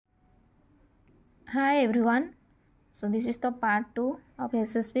Hi everyone. So this is the part 2 of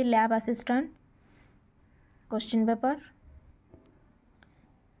SSB Lab Assistant question paper.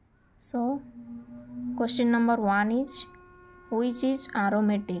 So question number 1 is, which is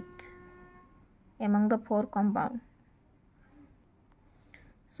aromatic among the four compound?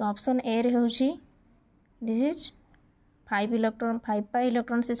 So option A रही, this is 5 pi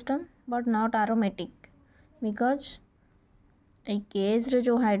electron system but not aromatic because A case रे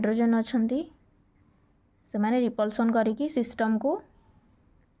जो hydrogen अच्छंती से माने repulsion करिकी system को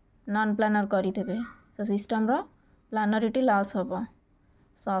non planner करी देबे, तो सिस्टम रो प्लानरिटी लॉस होबो।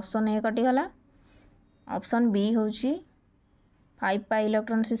 सो ऑप्शन ए कटि गला। ऑप्शन बी होची 5 पाई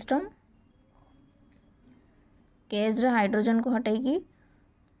इलेक्ट्रॉन सिस्टम, केस रे हाइड्रोजन को हटाई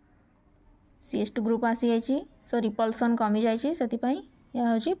CH2 ग्रुप आसी जाइछि, सो रिपल्सन कमी जाइछि, सेति पई या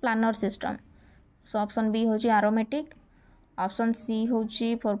होची planner system. So option B होची एरोमेटिक। ऑप्शन सी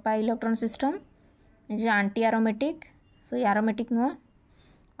होची 4 pi electron system, is anti aromatic, so aromatic no.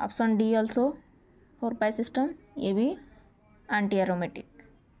 Option D also 4 pi system, ये भी anti aromatic.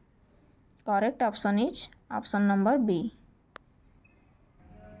 Correct option is option number B.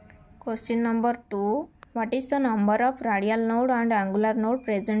 Question number 2, what is the number of radial node and angular node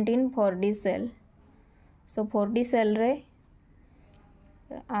present in 4D cell? So 4D cell रे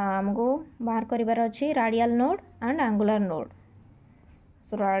आमको बाहर करिवार अछि radial node and angular node.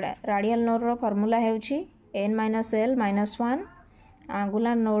 So radial node row formula हेउछि n-l-1,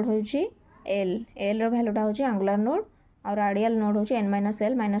 angular node होछि l रो वैल्यूटा होछि angular node और radial node होछि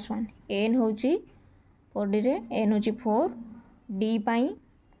n-l-1। n होछि 4D रे n होछि 4, d पई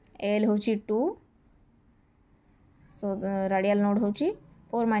l होछि 2, सो रेडियल नोड होछि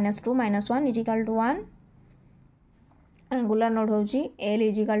 4 - 2 - 1 = 1, एंगुलर नोड होछि l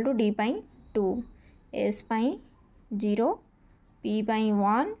 = d पई 2, s पई 0, p पई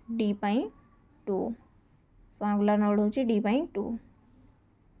 1, d पई 2, सो एंगुलर नोड होछि d पई 2।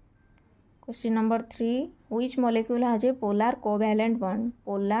 Question number 3, which molecule has a polar covalent bond?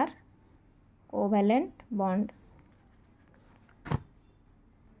 Polar covalent bond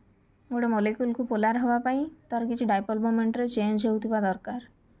गोटे मॉलिक्यूल को पोलर हवा पई तार किछि डाइपोल मोमेंट रे चेंज होउतिबा दरकार।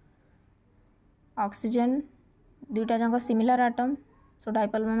 ऑक्सीजन दुईटा जाक सिमिलर एटम, सो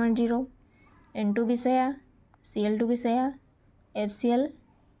डाइपोल मोमेंट 0, N2 भी सेया, Cl2 भी सेया, HCl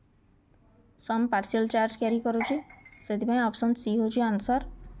सम पार्शियल चार्ज कैरी करूची, सेति पई ऑप्शन सी होची आंसर।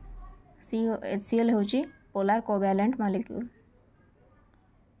 HCl होची polar covalent molecule.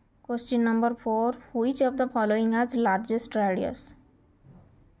 Question number 4, which of the following has largest radius?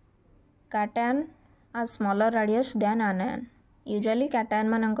 Cation are smaller radius then आनायन। Usually cation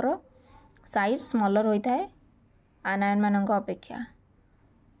मानकर size smaller होता है आनायन मानक अपेक्षा।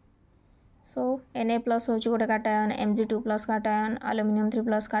 सो Na+ होची गोटे cation, Mg2+ cation, aluminium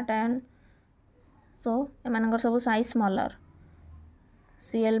 3+ cation, सो एमानकर सब साइज स्मॉलर।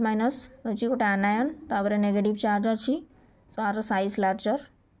 Cl- होची गोटे आनायन, तापर नेगेटिव चार्ज अछि, सो are size larger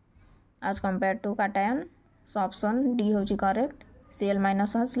as compare to cation, so option D होची correct. Cl-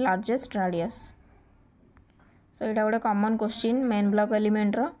 has largest radius. सो एटा गोटे common question main block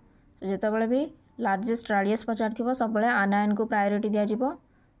element रो। सो जेतेबेले भी लार्जेस्ट रेडियस पचार थिबो सबले आनायन को प्रायोरिटी दिया जिवो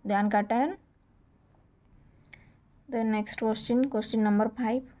then cation. Then next question number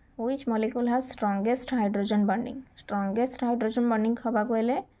 5, which molecule has strongest hydrogen bonding? Strongest hydrogen bonding हबा को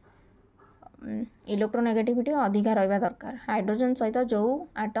हेले इलेक्ट्रोनेगेटिविटी अधिका रहबा दरकार। हाइड्रोजन सहित जो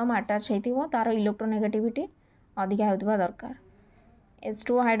एटम अटैच हेतिबो तार इलेक्ट्रोनेगेटिविटी अधिका होतिबा दरकार।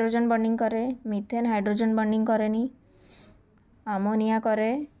 H2 हाइड्रोजन बॉन्डिंग करे, मीथेन हाइड्रोजन बॉन्डिंग करेनी, अमोनिया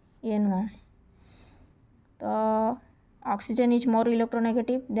करे, ये नुह। तो oxygen is more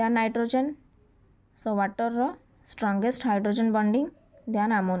electronegative than nitrogen, so water row strongest hydrogen bonding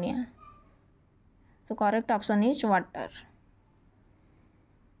then ammonia, so correct option is water.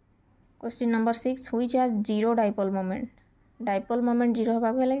 Question number 6, which has zero dipole moment? Dipole moment zero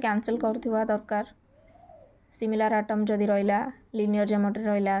होबा हेले cancel करथिबा दरकार। Similar atom जदि रहिला, linear geometry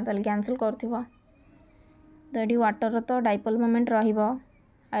रहिला ताले cancel करथिबो। तो eighty water तो dipole moment रहिबो,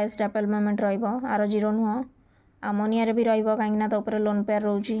 आइस डाइपोल मोमेंट रहिबो, आरो जीरो नुह। अमोनिया रे भी रहिबो काइना तो ऊपर लोन पेयर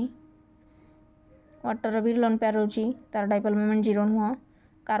रहउची, वाटर रे भी लोन पेयर रहउची, तार डाइपोल मोमेंट जीरो नुह।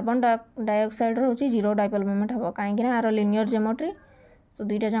 Carbon dioxide रहउची zero dipole moment हबो काइना आरो लिनियर ज्योमेट्री, सो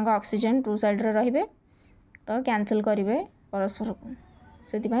दुईटा जंक ऑक्सीजन टू साइड रे रहिबे तो कैंसिल करिवे परस्पर को,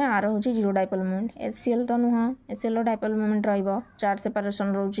 सेति पय आर होची जीरो डाइपोल मोमेंट। HCl तो नुह, HCl रो डाइपोल मोमेंट रहिबो, charge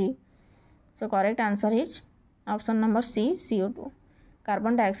separation रहउची, so correct answer is option number C, CO2।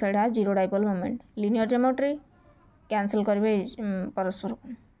 Carbon dioxide has zero dipole moment, linear geometry cancel करिवे परस्पर को।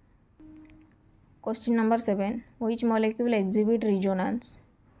 Question number 7, which molecule exhibit resonance?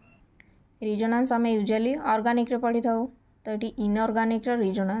 रिजोनांस आम usually organic रे पढ़ी था तो ये इनऑर्गेनिक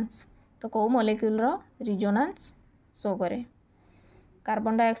रिजोनांस तो कौ मॉलिक्यूल रो रिजोनांस शो करे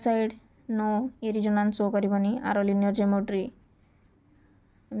कार्बन डाइऑक्साइड नो ये रिजोनांस शो करबनी आर लिनियर ज्योमेट्री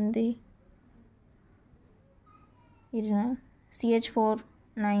एमती CH4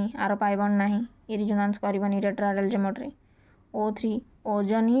 नहीं आर पाई बॉन्ड नहीं ये रिजोनांस करबनी टेट्राहेड्रल ज्योमेट्री O3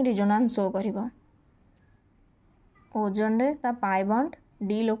 ओजोन ही रिजोनांस शो करिबो ओजोन रे ता पाई बॉन्ड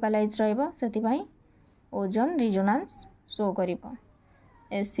डिलोकालाइज रहइबो सेति पई ओजोन रिजोनांस शो करिबो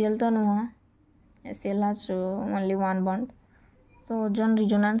HCl तो नुह HCl has only one bond तो ओजोन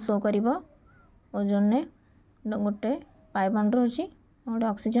रिजोनांस शो करिबो ओजोन ने गोटे पाई बॉन्ड रोची गोटे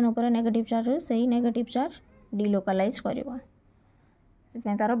ऑक्सीजन ऊपर नेगेटिव चार्ज हो सही नेगेटिव चार्ज डिलोकालाइज करिबो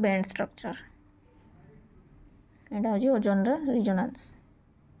सेति तार बेंड स्ट्रक्चर एटा होची ओजोन रे रिजोनांस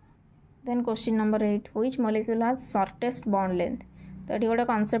then question number 8 which molecule has shortest bond length तो ये गोटे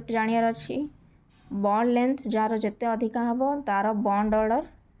कांसेप्ट जानियार अछि बॉन्ड लेंथ जार जेते अधिका हबो तार बॉन्ड ऑर्डर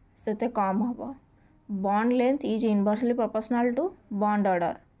सेते कम हबो bond length is inversely proportional to bond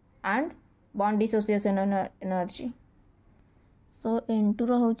order and bond dissociation energy so N2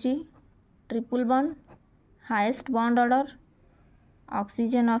 रो होची triple bond highest bond order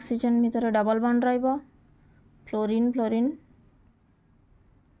oxygen oxygen भीतर double bond रहइबो fluorine fluorine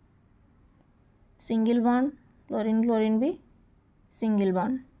single bond chlorine chlorine भी single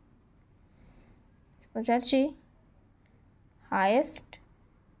bond पचासी highest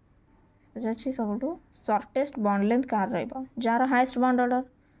पचासी सब shortest bond length car रहिबो jar highest bond order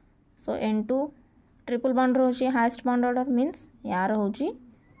so N2 triple bond रोची highest bond order means यार होची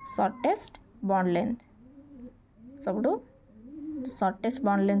shortest bond length सब shortest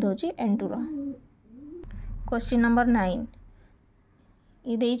bond length होची N2 रो question number 9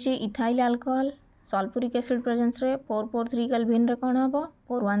 ये देइछे ethyl alcohol sulphuric acid presence रे 443 kelvin रे कोन हबो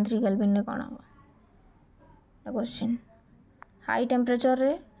 413 kelvin रे कोन हबो क्वेश्चन हाई टेम्परेचर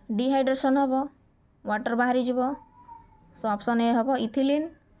रे डिहाइड्रेशन हबो वाटर बाहरी जीवो सो ऑप्शन ए हबो इथिलीन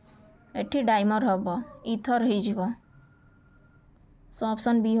एठी डाइमर हबो इथर हे जीवो सो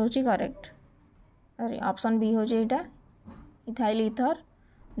ऑप्शन बी होची करेक्ट अरे ऑप्शन बी होची एटा ethyl ether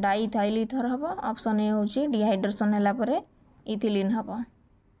di ethyl ether हबो ऑप्शन ए होची डिहाइड्रेशन हला परे इथिलीन हबो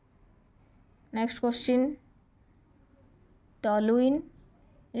नेक्स्ट क्वेश्चन टॉलुइन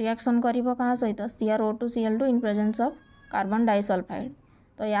रिएक्शन करिबो कहा सहित CrO2Cl2 in presence of carbon disulphide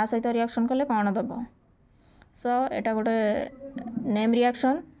तो या सहित रिएक्शन कले कौन दबो सो एटा गोटे नेम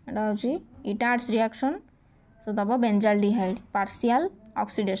रिएक्शन एटा होची इटार्ट्स रिएक्शन सो दबो benzaldehyde partial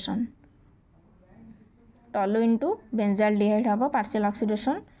oxidation toluene to benzaldehyde हबो पार्शियल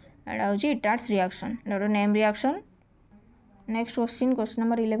ऑक्सीडेशन एटा होची इटार्ट्स रिएक्शन एटा गोटे name reaction next question question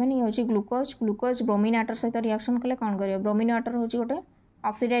number 11 ये होची ग्लूकोज ग्लूकोज ब्रोमीन वाटर सहित रिएक्शन कले कौन करियो ब्रोमीन वाटर होची गोटे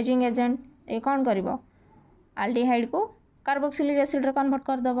ऑक्सीडाइजिंग एजेंट ये कौन करिवो आल्डिहाइड को कार्बोक्सिलिक एसिड रे कन्वर्ट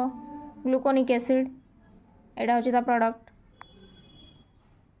कर दबो ग्लूकोनिक एसिड एटा होची the product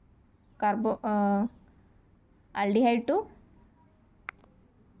कार्बो aldehyde to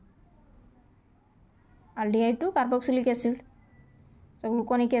carboxylic acid so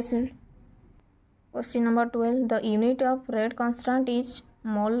gluconic acid question number 12 the unit of rate constant is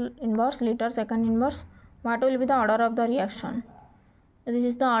mole inverse liter second inverse what will be the order of the reaction this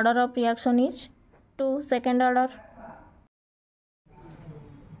is the order of reaction is 2 second order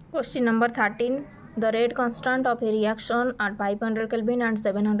question number 13 the rate constant of a reaction at 500 Kelvin and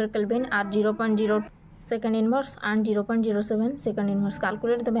 700 Kelvin are 0.0 second inverse and 0.07 second inverse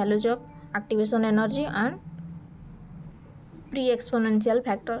calculate the values of activation energy and pre-exponential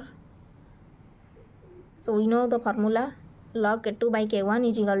factor so we know the formula log K2 by K1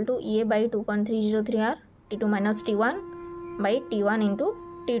 is equal to A by 2.303 r T2 minus T1 by T1 into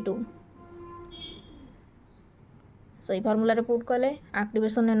T2 so ये formula रे put कले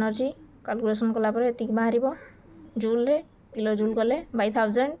activation energy calculation कला पर एतिक बाहरिबो joule रे kilo joule कले by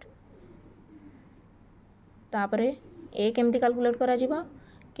 1000 तापरे A केमती calculate करा जिवो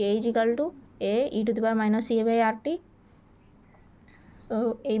K is equal to A e to the power minus A by RT सो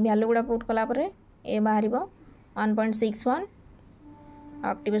ये वैल्यू गुड़ा पुट कला परे ए बाहर 1.61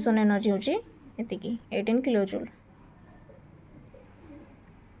 एक्टिवेशन एनर्जी होची एतिकी 18 kilo joule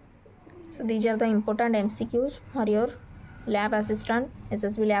so these are the important MCQs for your lab assistant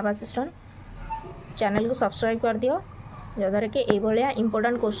SSB lab assistant channel को subscribe कर दियो जद्वारा कि ये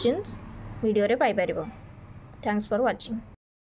इम्पोर्टेंट क्वेश्चंस वीडियो रे पाई परिबो थैंक्स फॉर वाचिंग।